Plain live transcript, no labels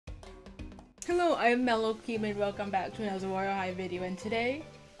Hello, I'm Mellow Keem and welcome back to another Royale High video, and today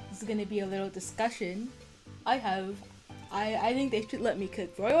this is going to be a little discussion I think they should let me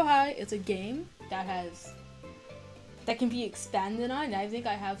cook. Royale High is a game that can be expanded on, and I think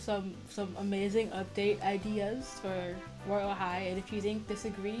I have some amazing update ideas for Royale High, and if you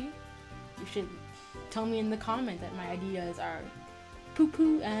disagree, you should tell me in the comment that my ideas are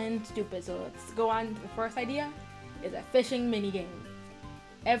poo-poo and stupid. So let's go on. The first idea is a fishing minigame.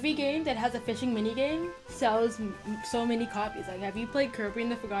 Every game that has a fishing minigame sells so many copies. Like, have you played Kirby in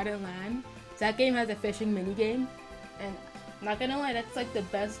the Forgotten Land? That game has a fishing minigame, and I'm not gonna lie, that's like the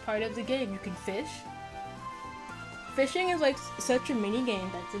best part of the game. You can fish. Fishing is like such a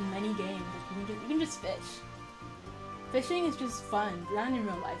minigame that's in many games. You can just fish. Fishing is just fun, not in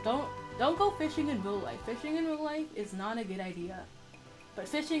real life. Don't go fishing in real life. Fishing in real life is not a good idea. But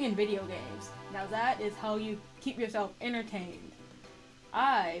fishing in video games, now that is how you keep yourself entertained.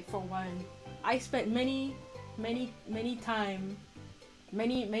 For one, I spent many minutes,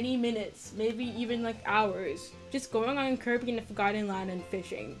 maybe even like hours, just going on Kirby in the Forgotten Land and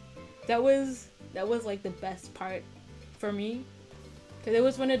fishing. That was like the best part for me, because it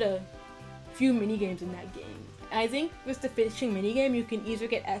was one of the few minigames in that game. I think with the fishing minigame, you can either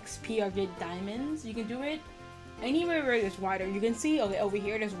get XP or get diamonds. You can do it anywhere where there's water. You can see, okay, over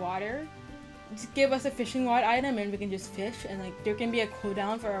here there's water. Just give us a fishing rod item and we can just fish, and like there can be a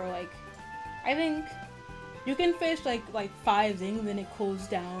cooldown for like, I think you can fish like 5 things and it cools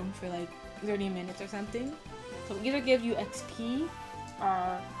down for like 30 minutes or something. So it either gives you XP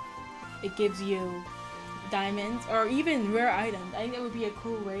or it gives you diamonds or even rare items. I think that would be a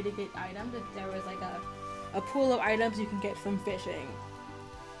cool way to get items if there was like a pool of items you can get from fishing.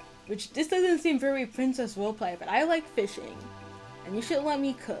 Which, this doesn't seem very princess roleplay, but I like fishing, and you should let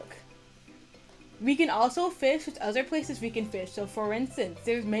me cook. We can also fish with other places we can fish. So for instance,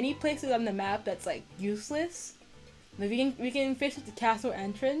 there's many places on the map that's like useless. We can fish at the castle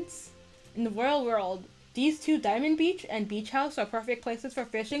entrance. In the Royal World, these two, Diamond Beach and Beach House, are perfect places for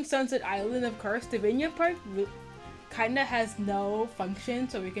fishing. Sunset Island, of course. The Vineyard Park kinda has no function,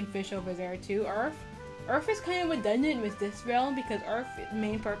 so we can fish over there too. Earth is kind of redundant with this realm, because Earth's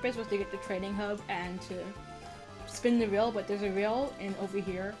main purpose was to get the trading hub and to spin the reel, but there's a reel over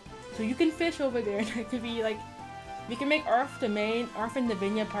here. So you can fish over there, and it could be like, we can make Earth and the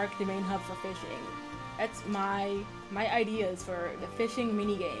Vineyard Park the main hub for fishing. That's my ideas for the fishing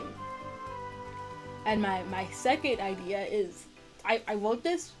minigame. And my second idea is, I wrote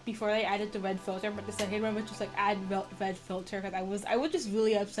this before they added the red filter, but the second one was just like add red filter, because I was just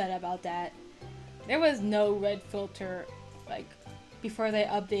really upset about that. There was no red filter like before they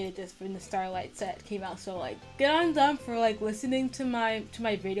updated this when the Starlight set came out, so like, get on them for like listening to my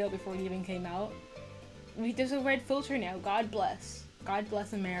video before it even came out. There's a red filter now. God bless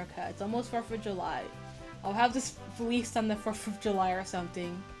America. It's almost 4th of July. I'll have this released on the 4th of July or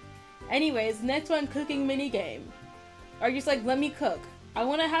something. Anyways, next one, cooking minigame. Or just like, let me cook. I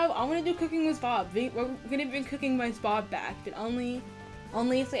wanna do cooking with Bob. We're gonna bring cooking with Bob back, but only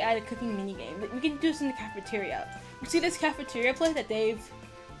if they add a cooking minigame. We can do this in the cafeteria. You see this cafeteria place that they've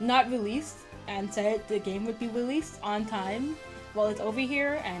not released and said the game would be released on time? Well, it's over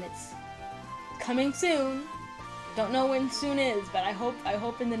here and it's coming soon. Don't know when soon is, but I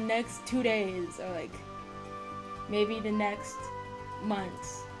hope in the next 2 days, or like maybe the next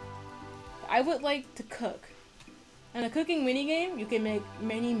months. I would like to cook. In a cooking minigame, you can make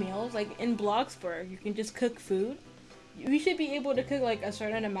many meals. Like in Bloxburg, you can just cook food. We should be able to cook like a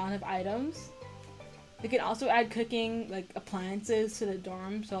certain amount of items. We can also add cooking like appliances to the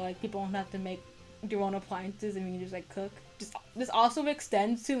dorm, so like people don't have to make their own appliances and we can just like cook. This also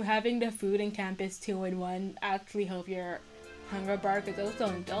extends to having the food in campus 2-in-1 actually help your hunger bar, because those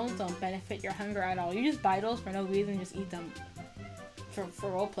don't benefit your hunger at all. You just buy those for no reason, just eat them for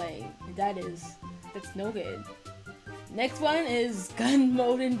roleplay. That's no good. Next one is gun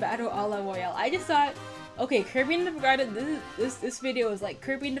mode in Battle a la Royale. I just thought, okay, Kirby in the Forgotten, this video is like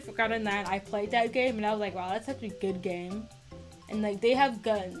Kirby in the Forgotten Land. I played that game and I was like, wow, that's such a good game. And like, they have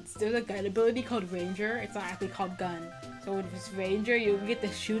guns. There's a gun ability called Ranger. It's not actually called gun. So with this Ranger, you get to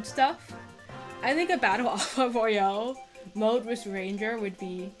shoot stuff. I think a Battle a la Royale mode with Ranger would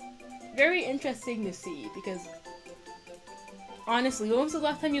be very interesting to see, because honestly, when was the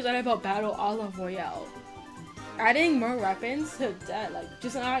last time you thought about Battle a la Royale? Adding more weapons to that, like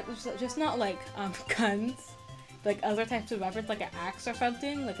just not like guns, like other types of weapons, like an axe or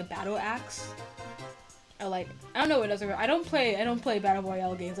something, like a battle axe, or like, I don't know what other. I don't play Battle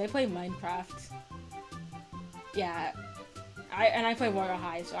Royale games. I play Minecraft. Yeah, I play Royale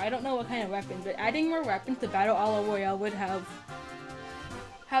High, so I don't know what kind of weapons. But adding more weapons to Battle a la Royale would have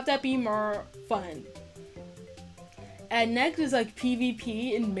have that be more fun. And next is like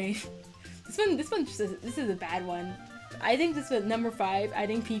PvP in main. This is a bad one. I think this is number 5.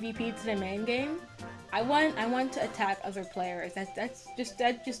 Adding PvP to the main game. I want to attack other players. That's just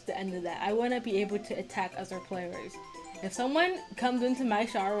the end of that. I want to be able to attack other players. If someone comes into my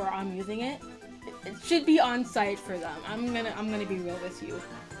shower while I'm using it, it should be on site for them. I'm gonna be real with you.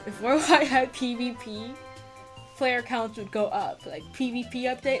 If Royale High had PvP, player counts would go up. Like PvP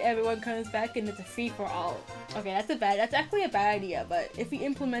update, everyone comes back and it's a free for all. Okay, that's actually a bad idea. But if we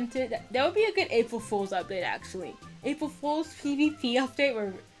implement it, that would be a good April Fool's update actually. April Fool's PvP update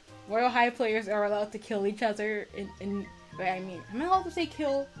where Royale High players are allowed to kill each other in wait, I mean, am I allowed to say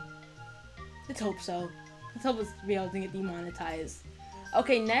kill? Let's hope so. Let's hope it's be able to get demonetized.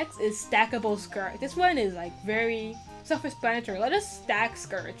 Okay, next is stackable skirt. This one is like very self-explanatory. Let us stack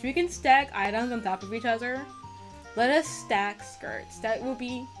skirts. We can stack items on top of each other. Let us stack skirts. That will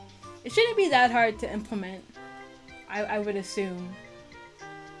be, it shouldn't be that hard to implement, I would assume.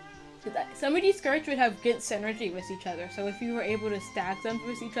 Some of these skirts would have good synergy with each other, so if you were able to stack them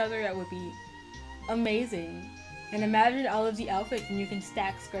with each other, that would be amazing. And imagine all of the outfits and you can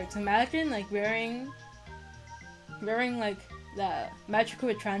stack skirts. Imagine like wearing like the Magical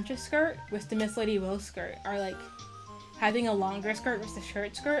Retrancha skirt with the Miss Lady Will skirt, or like having a longer skirt with the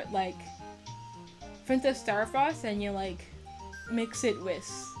short skirt like Princess Starfrost, and you like mix it with,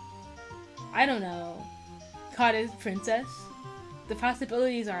 I don't know, Cottage Princess. The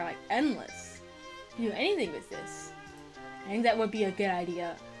possibilities are like endless. You can do anything with this. I think that would be a good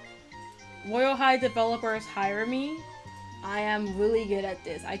idea. Royale High developers, hire me. I am really good at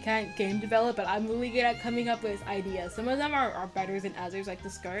this. I can't game develop, but I'm really good at coming up with ideas. Some of them are better than others, like the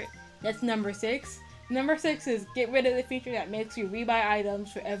skirt. That's number 6. Number 6 is get rid of the feature that makes you rebuy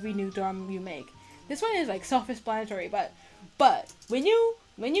items for every new dorm you make. This one is like self-explanatory, but when you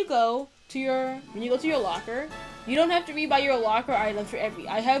go to your locker, you don't have to rebuy your locker items for every.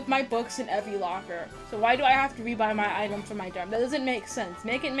 I have my books in every locker, so why do I have to rebuy my items for my dorm? That doesn't make sense.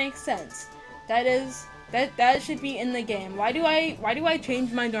 Make it make sense. That should be in the game. Why do I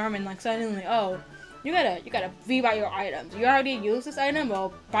change my dorm and like suddenly, oh, you gotta rebuy your items. You already used this item,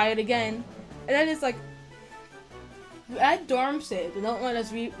 well, buy it again. And that is like, you add dorm saves and don't let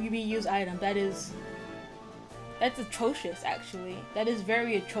us reuse items. That's atrocious, actually. That is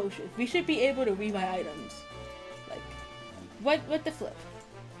very atrocious. We should be able to rebuy items. Like, what the flip?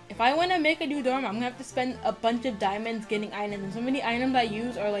 If I want to make a new dorm, I'm gonna have to spend a bunch of diamonds getting items, and so many items I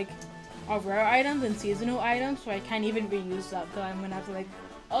use are like rare items and seasonal items, so I can't even reuse them. So I'm gonna have to like,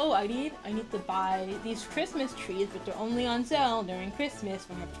 oh, I need to buy these Christmas trees, but they're only on sale during Christmas.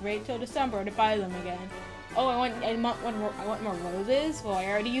 So I have to wait till December to buy them again. Oh, I want more roses. Well, I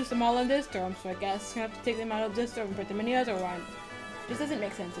already used them all in this dorm, so I guess I have to take them out of this dorm and put them in the other one. This doesn't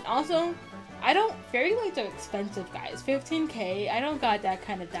make sense. And also, fairy lights are expensive, guys. 15k. I don't got that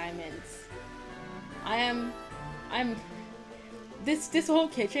kind of diamonds. This whole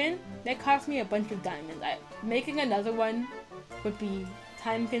kitchen, that cost me a bunch of diamonds. Making another one would be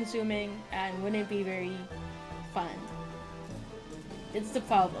time consuming and wouldn't be very fun. It's the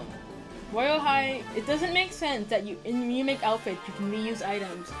problem. Royale High, it doesn't make sense that when you make outfits, you can reuse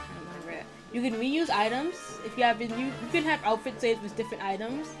items. I don't remember that. You can reuse items if you can have outfit saves with different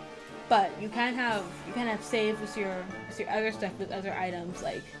items, but you can't have saves with your other stuff with other items.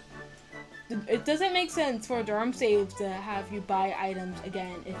 Like, it doesn't make sense for dorm saves to have you buy items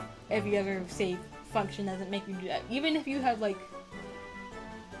again if every other save function doesn't make you do that. Even if you have like,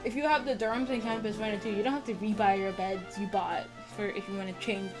 if you have the dorms in Campus 1 and 2, you don't have to rebuy your beds you bought for if you want to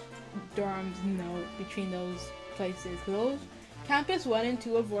change dorms, between those places. Those Campus 1 and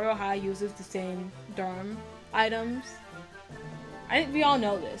 2 of Royale High uses the same dorm items. I think we all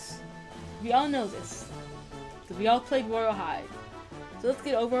know this. We all know this. Because we all played Royale High. So let's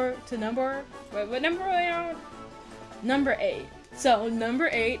get over to number 8. So number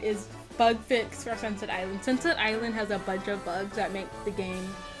 8 is bug fix for Sunset Island. Sunset Island has a bunch of bugs that make the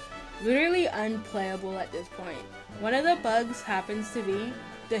game literally unplayable at this point. One of the bugs happens to be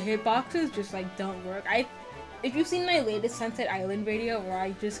the hitboxes just like don't work. If you've seen my latest Sunset Island video where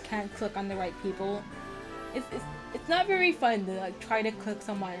I just can't click on the right people, it's not very fun to like try to click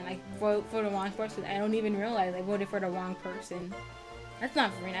someone and like vote for the wrong person. I don't even realize I voted for the wrong person. That's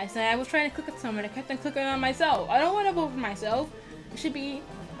not very nice. And I was trying to click on someone, I kept on clicking on myself. I don't want to vote for myself. It should be.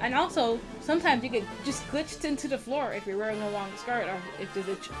 And also, sometimes you get just glitched into the floor if you're wearing the wrong skirt, or if there's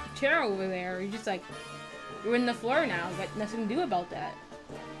a chair over there, or you're just like, you're in the floor now, but nothing to do about that.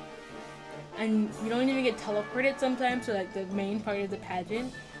 And you don't even get teleported sometimes to like the main part of the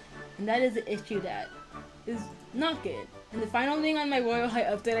pageant, and that is the issue that is not good. And the final thing on my Royale High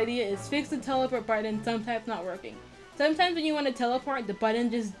update idea is fix the teleport button, sometimes not working. Sometimes when you want to teleport, the button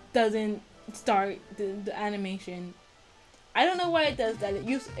just doesn't start the animation. I don't know why it does that.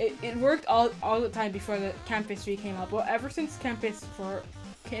 It worked all the time before the Campus 3 came out. But ever since Campus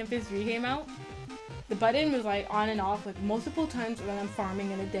 3 came out, the button was like on and off like multiple times when I'm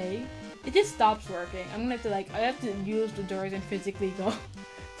farming in a day. It just stops working. I'm gonna have to I have to use the doors and physically go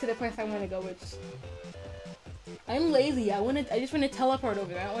to the place I want to go, which I'm lazy. I just want to teleport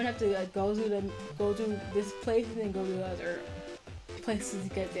over there. I don't want to have to go to this place and then go to the other places to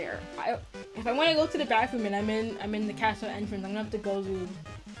get there. If I want to go to the bathroom and I'm in the castle entrance, I'm gonna have to go to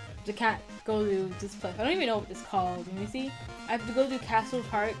this place. I don't even know what it's called. Let me see. I have to go to Castle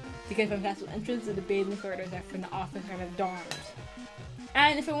Park to get from Castle entrance to the bathing quarters and from the office or the dorms.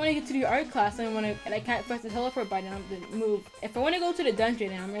 And if I want to get to the art class and I can't press the teleport button, I have to move. If I want to go to the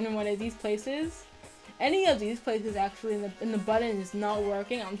dungeon and I'm in one of these places, any of these places actually, and the button is not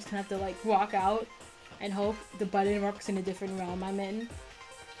working, I'm just gonna have to like walk out and hope the button works in a different realm I'm in.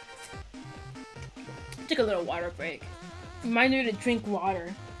 Take a little water break. Reminder to drink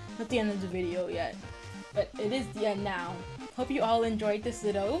water. Not the end of the video yet, but it is the end now. Hope you all enjoyed this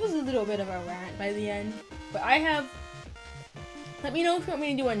it was a little bit of a rant by the end, but let me know if you want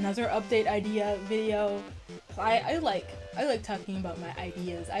me to do another update idea video. I like talking about my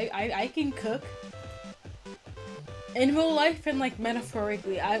ideas. I can cook in real life and like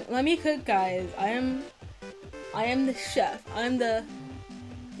metaphorically. Let me cook, guys. I am the chef. I'm the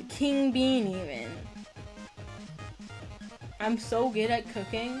king bean even. I'm so good at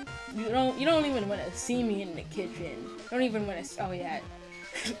cooking. You don't even want to see me in the kitchen. You don't even want to. Oh yeah.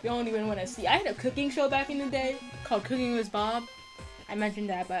 You don't even want to see. I had a cooking show back in the day called Cooking with Bob. I mentioned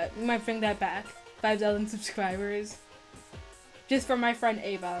that, but we might bring that back. 5,000 subscribers. Just for my friend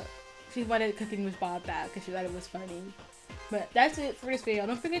Ava. She wanted Cooking with Bob back because she thought it was funny. But that's it for this video.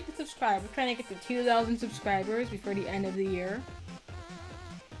 Don't forget to subscribe. We're trying to get to 2,000 subscribers before the end of the year.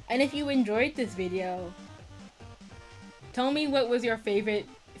 And if you enjoyed this video, tell me what was your favorite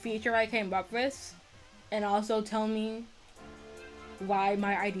feature I came up with. And also tell me why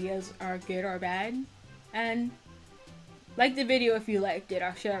my ideas are good or bad. And like the video if you liked it,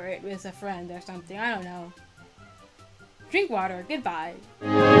 or share it with a friend or something. I don't know. Drink water. Goodbye.